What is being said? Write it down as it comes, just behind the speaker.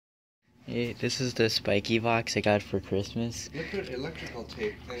Hey, this is the Spykee box I got for Christmas. Liquid electrical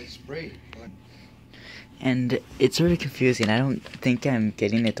tape and spray. And it's sort of confusing. I don't think I'm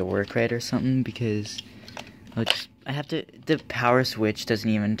getting it to work right or something because the power switch doesn't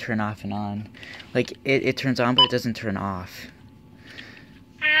even turn off and on. Like, it turns on, but it doesn't turn off.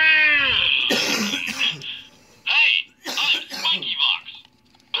 Hey, I'm Spykee Box.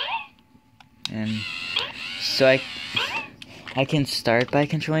 And so I can start by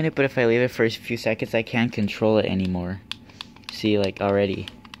controlling it, but if I leave it for a few seconds, I can't control it anymore. See, like, already.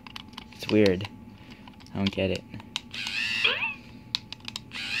 It's weird. I don't get it.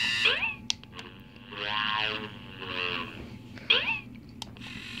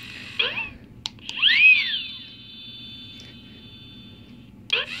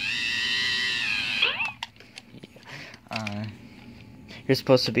 You're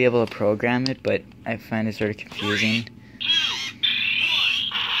supposed to be able to program it, but I find it sort of confusing.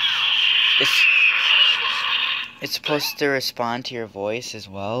 It's supposed to respond to your voice as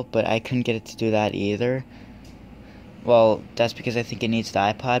well, but I couldn't get it to do that either. Well, that's because I think it needs the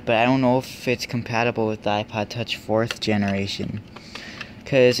iPod, but I don't know if it's compatible with the iPod Touch 4th generation.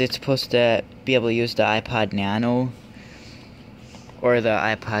 Because it's supposed to be able to use the iPod Nano or the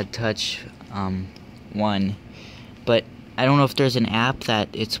iPod Touch 1. But I don't know if there's an app that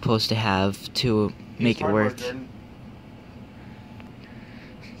it's supposed to have to make it work.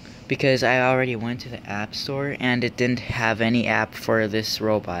 Because I already went to the App Store and it didn't have any app for this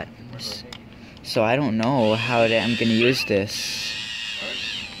robot. So I don't know how I'm going to use this.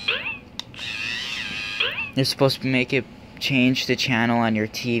 They're supposed to make it change the channel on your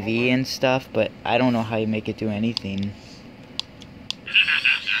TV and stuff, but I don't know how you make it do anything.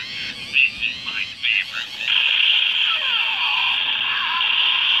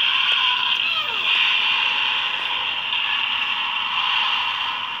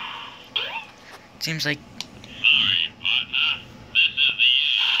 Seems like Sorry, partner. This is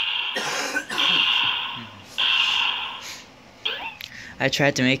the end. I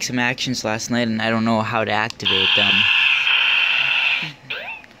tried to make some actions last night and I don't know how to activate them.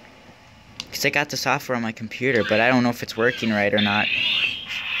 Because I got the software on my computer, but I don't know if it's working right or not.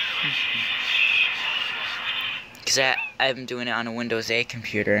 Because I'm doing it on a Windows 8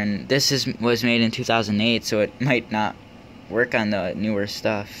 computer, and this was made in 2008, so it might not work on the newer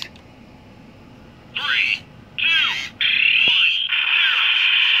stuff. 3, 2,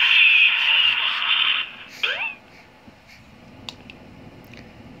 1.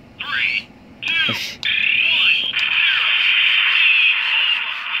 3, 2, 1.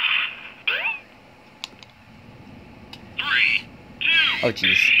 Oh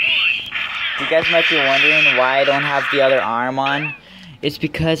jeez. You guys might be wondering why I don't have the other arm on. It's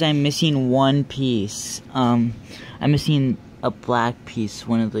because I'm missing one piece. I'm missing a black piece,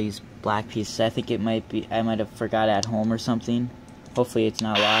 one of these black pieces. I think I might have forgot it at home or something. Hopefully it's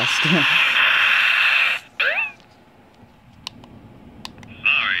not lost. Sorry,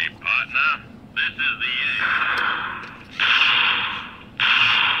 partner. This is the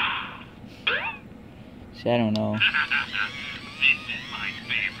end. See, I don't know. This is my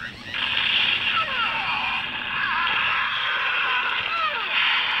favorite.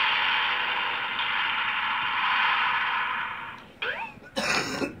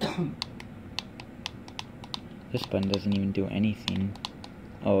 This button doesn't even do anything.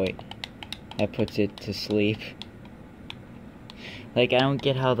 Oh wait, that puts it to sleep. Like, I don't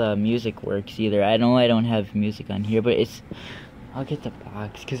get how the music works either. I know I don't have music on here, but I'll get the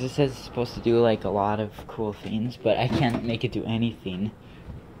box, because it says it's supposed to do like a lot of cool things, but I can't make it do anything.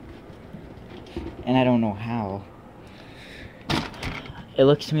 And I don't know how. It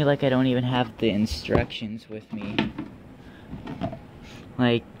looks to me like I don't even have the instructions with me.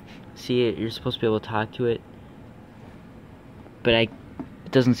 Like, see, you're supposed to be able to talk to it, but it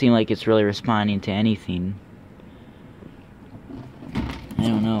doesn't seem like it's really responding to anything. I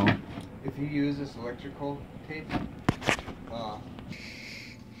don't know. If you use this electrical tape,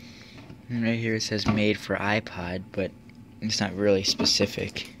 right here it says made for iPod, but it's not really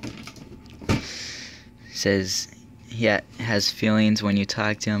specific. It says he has feelings when you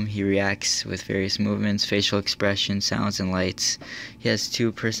talk to him. He reacts with various movements, facial expressions, sounds, and lights. He has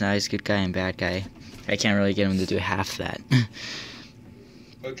 2 personalities, good guy and bad guy. I can't really get him to do half that.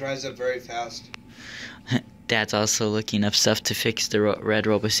 it dries up very fast. Dad's also looking up stuff to fix the Red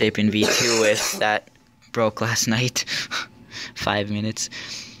RoboSapien V2 with. That broke last night. 5 minutes.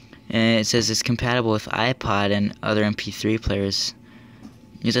 And it says it's compatible with iPod and other MP3 players.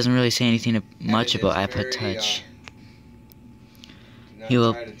 It doesn't really say anything much about iPod Touch. He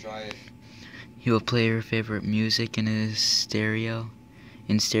will play your favorite music in his stereo.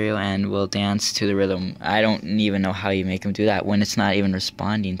 in stereo and will dance to the rhythm. I don't even know how you make them do that when it's not even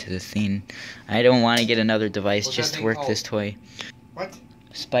responding to the thing. I don't want to get another device What's just that to thing work called? this toy. What?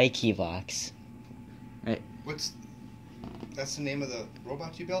 Spykee Vox. What's... That's the name of the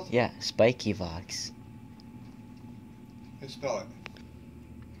robot you built? Yeah, Spykee Vox. How do you spell it?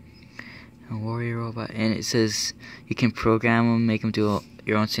 A warrior robot, and it says you can program them, make them do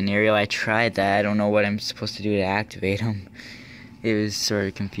your own scenario. I tried that. I don't know what I'm supposed to do to activate them. It was sort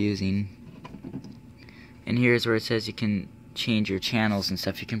of confusing. And here's where it says you can change your channels and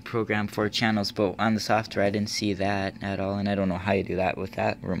stuff. You can program 4 channels, but on the software I didn't see that at all, and I don't know how you do that with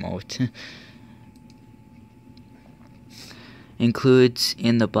that remote. Includes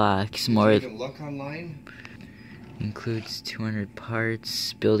in the box Did more. you even look online? Includes 200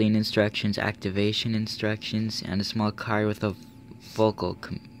 parts, building instructions, activation instructions, and a small card with a vocal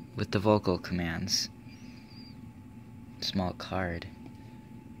commands. Small card.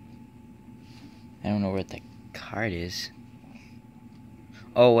 I don't know where the card is.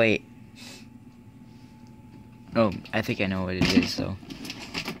 Oh wait. Oh, I think I know what it is though.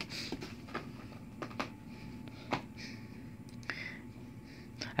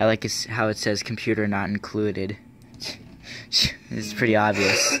 I like how it says computer not included. It's pretty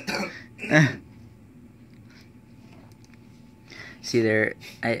obvious. See there,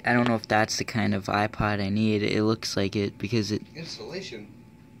 I don't know if that's the kind of iPod I need. It looks like it because it... Installation?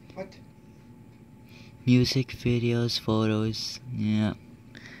 What? Music, videos, photos, yeah.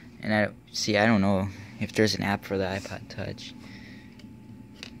 And I don't know if there's an app for the iPod Touch.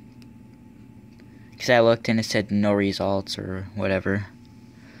 Because I looked and it said no results or whatever.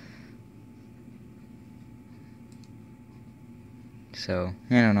 So,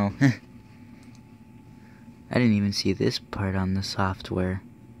 I don't know. I didn't even see this part on the software.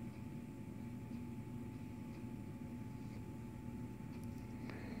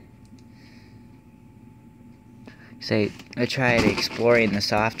 So I tried exploring the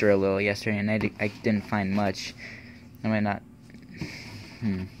software a little yesterday and I didn't find much. I might not...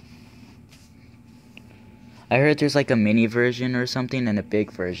 I heard there's like a mini version or something and a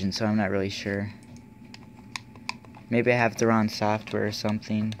big version, so I'm not really sure. Maybe I have the wrong software or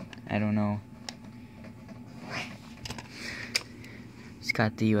something. I don't know. It's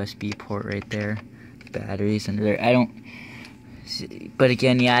got the USB port right there. Batteries under there. I don't... But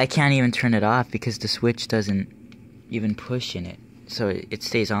again, yeah, I can't even turn it off because the switch doesn't even push in it. So it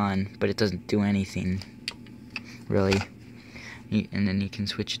stays on, but it doesn't do anything. Really. And then you can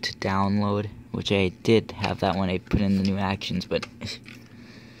switch it to download, which I did have that when I put in the new actions, but...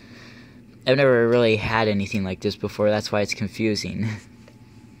 I've never really had anything like this before, that's why it's confusing.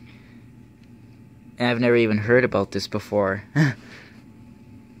 And I've never even heard about this before.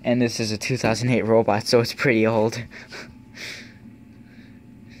 And this is a 2008 robot, so it's pretty old.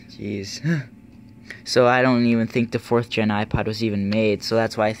 Jeez. So I don't even think the 4th gen iPod was even made, so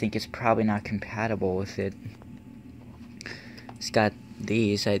that's why I think it's probably not compatible with it. It's got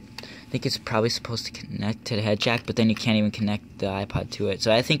these. I think it's probably supposed to connect to the head jack, but then you can't even connect the iPod to it.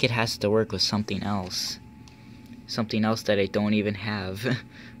 So I think it has to work with something else. Something else that I don't even have.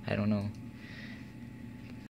 I don't know.